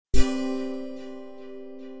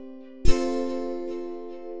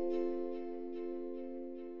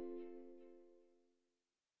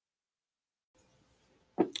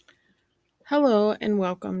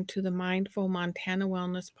welcome to the Mindful Montana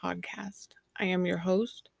Wellness Podcast. I am your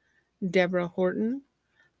host, Deborah Horton,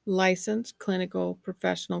 licensed clinical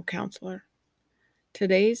professional counselor.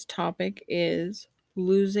 Today's topic is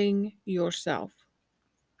losing yourself.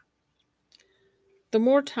 The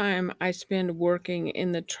more time I spend working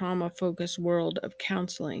in the trauma-focused world of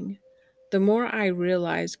counseling, the more I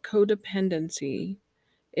realize codependency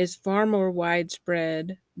is far more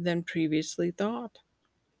widespread than previously thought.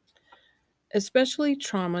 Especially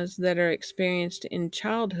traumas that are experienced in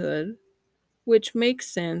childhood, which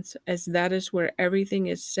makes sense as that is where everything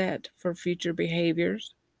is set for future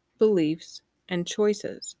behaviors, beliefs, and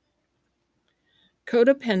choices.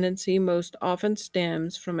 Codependency most often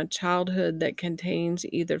stems from a childhood that contains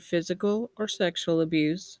either physical or sexual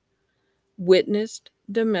abuse, witnessed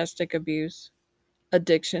domestic abuse,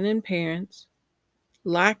 addiction in parents,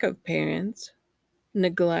 lack of parents,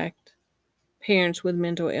 neglect, parents with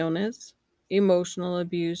mental illness, emotional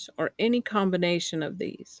abuse, or any combination of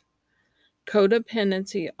these.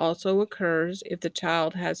 Codependency also occurs if the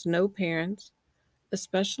child has no parents,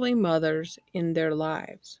 especially mothers, in their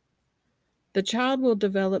lives. The child will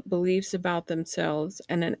develop beliefs about themselves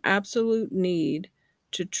and an absolute need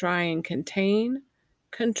to try and contain,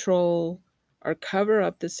 control, or cover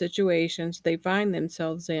up the situations they find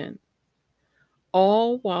themselves in,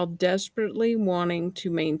 all while desperately wanting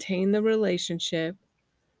to maintain the relationship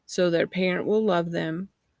so their parent will love them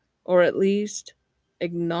or at least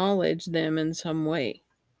acknowledge them in some way.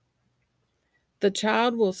 The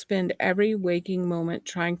child will spend every waking moment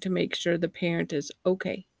trying to make sure the parent is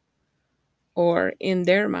okay, or in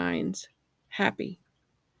their minds, happy.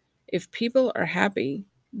 If people are happy,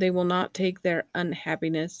 they will not take their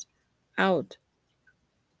unhappiness out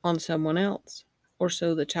on someone else, or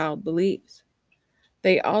so the child believes.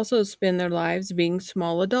 They also spend their lives being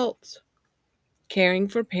small adults, caring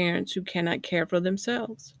for parents who cannot care for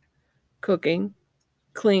themselves, cooking,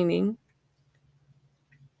 cleaning,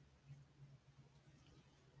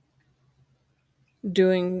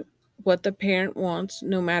 doing what the parent wants,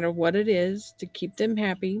 no matter what it is, to keep them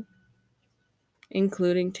happy,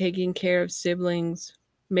 including taking care of siblings,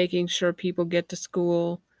 making sure people get to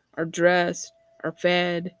school, are dressed, are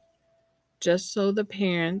fed, just so the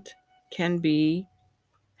parent can be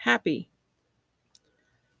happy.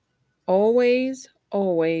 Always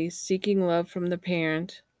seeking love from the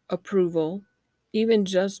parent, approval, even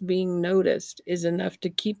just being noticed is enough to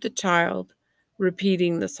keep the child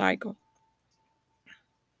repeating the cycle.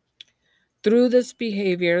 Through this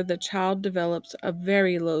behavior, the child develops a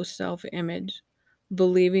very low self-image,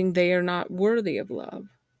 believing they are not worthy of love.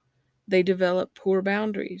 They develop poor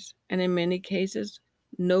boundaries, and in many cases,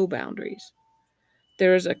 no boundaries.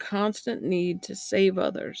 There is a constant need to save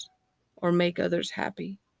others or make others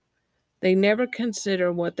happy. They never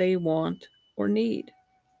consider what they want or need.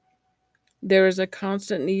 There is a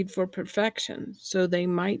constant need for perfection so they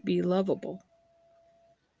might be lovable,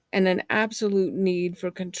 and an absolute need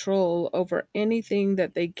for control over anything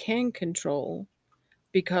that they can control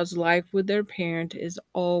because life with their parent is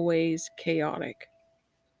always chaotic.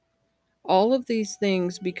 All of these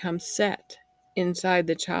things become set inside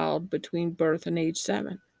the child between birth and age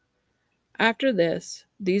 7. After this,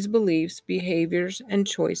 these beliefs, behaviors, and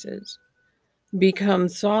choices become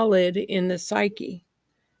solid in the psyche,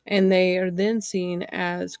 and they are then seen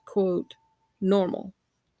as, quote, normal.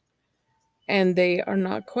 And they are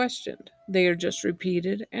not questioned. They are just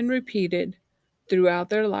repeated and repeated throughout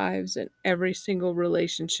their lives in every single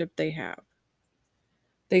relationship they have.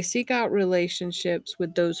 They seek out relationships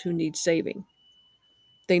with those who need saving.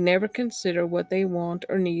 They never consider what they want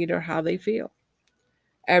or need or how they feel.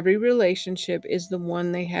 Every relationship is the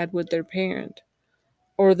one they had with their parent,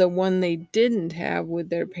 or the one they didn't have with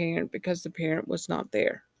their parent because the parent was not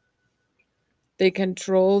there. They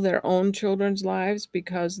control their own children's lives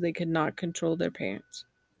because they could not control their parents.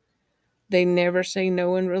 They never say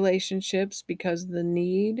no in relationships because the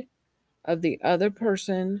need of the other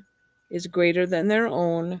person is greater than their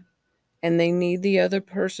own, and they need the other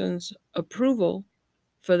person's approval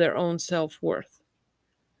for their own self-worth.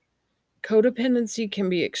 Codependency can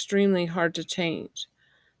be extremely hard to change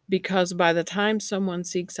because by the time someone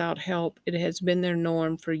seeks out help, it has been their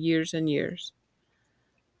norm for years and years.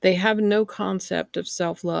 They have no concept of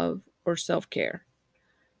self-love or self-care.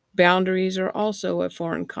 Boundaries are also a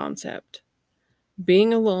foreign concept.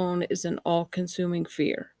 Being alone is an all-consuming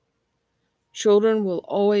fear. Children will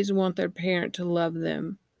always want their parent to love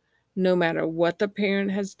them, no matter what the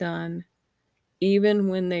parent has done, even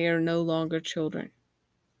when they are no longer children.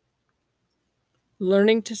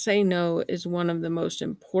 Learning to say no is one of the most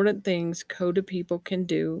important things codependent people can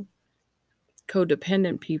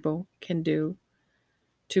do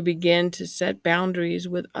to begin to set boundaries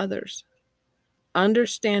with others,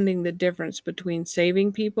 understanding the difference between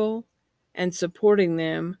saving people and supporting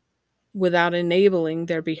them without enabling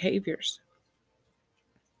their behaviors.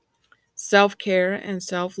 Self-care and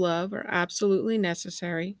self-love are absolutely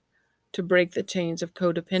necessary to break the chains of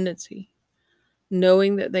codependency,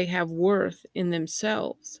 knowing that they have worth in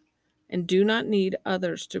themselves and do not need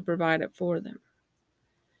others to provide it for them.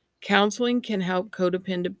 Counseling can help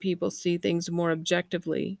codependent people see things more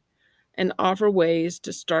objectively and offer ways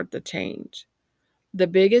to start the change. The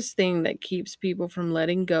biggest thing that keeps people from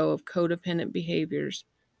letting go of codependent behaviors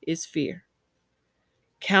is fear.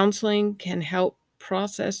 Counseling can help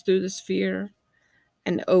process through this fear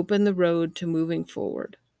and open the road to moving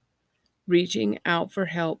forward. Reaching out for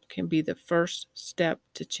help can be the first step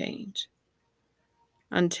to change.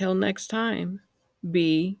 Until next time,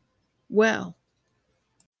 be well.